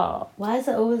just stop? Why is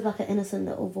it always like an innocent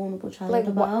little vulnerable child Like,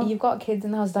 about? what, you've got kids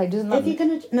in the house. Like, doesn't that? If you're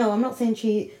gonna, no, I'm not saying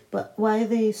cheat, but why are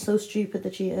they so stupid?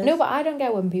 The cheaters. No, but I don't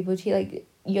get when people cheat. Like,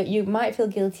 you might feel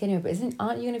guilty anyway, but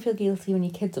aren't you gonna feel guilty when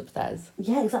your kid's upstairs?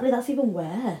 Yeah, exactly. That's even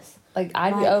worse. Like,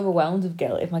 I'd be Like, overwhelmed with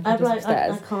guilt if my kid I'd be was like,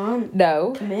 upstairs. I can't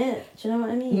No, commit. Do you know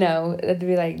what I mean? no, they'd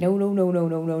be like,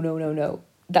 no.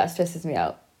 That stresses me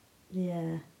out.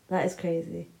 Yeah, that is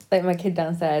crazy. Like, my kid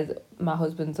downstairs, my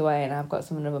husband's away, and I've got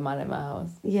some other man in my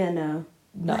house. Yeah, no.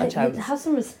 Not Like, a chance. Have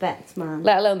some respect, man.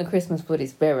 Let alone the Christmas bloody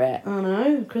spirit. I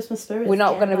know, Christmas spirit. We're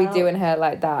not gonna be doing her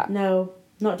like that. No,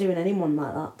 not doing anyone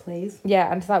like that, please.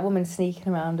 Yeah, and to that woman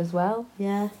sneaking around as well.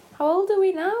 Yeah. How old are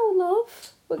we now,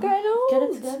 love? We're getting old. Get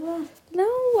it together.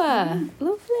 No,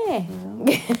 lovely.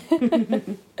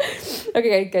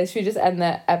 Okay, guys, should we just end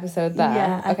the episode there?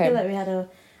 Yeah, I okay. feel like we had a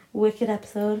wicked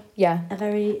episode. Yeah. A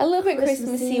very A little bit Christmassy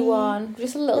Christmassy one.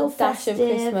 Just a little dash festive. of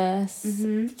Christmas.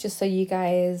 Mhm. Just so you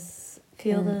guys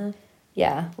Feel can- the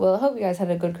Yeah. Well, I hope you guys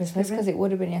had a good Christmas Spirit. because it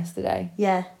would have been yesterday.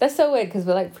 yeah. That's so weird because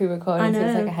we're like pre-recording, I so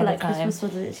it's like know. ahead Like of time. Christmas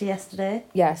was literally yesterday.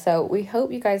 Yeah. So we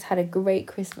hope you guys had a great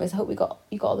Christmas. Hope you got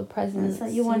all the presents That's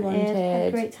what you wanted. Had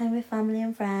a great time with family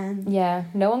and friends. Yeah.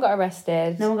 No one got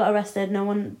arrested. No one got arrested. No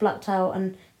one blacked out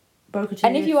and broke a tooth.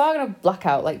 And if you are gonna black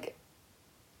out, like,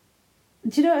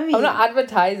 do you know what I mean? I'm not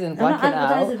advertising I'm not blacking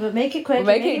advertising, out. but make it quick. We'll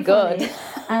make it good. funny.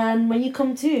 And when you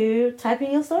come to, type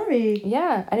in your story.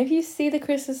 Yeah. And if you see the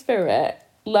Christmas spirit,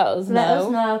 let us know. Let us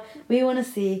know. We want to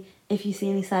see if you see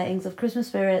any sightings of Christmas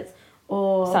spirits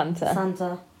or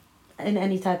Santa in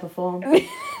any type of form.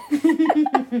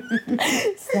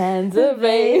 Santa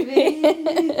baby.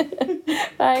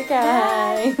 Bye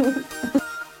guys.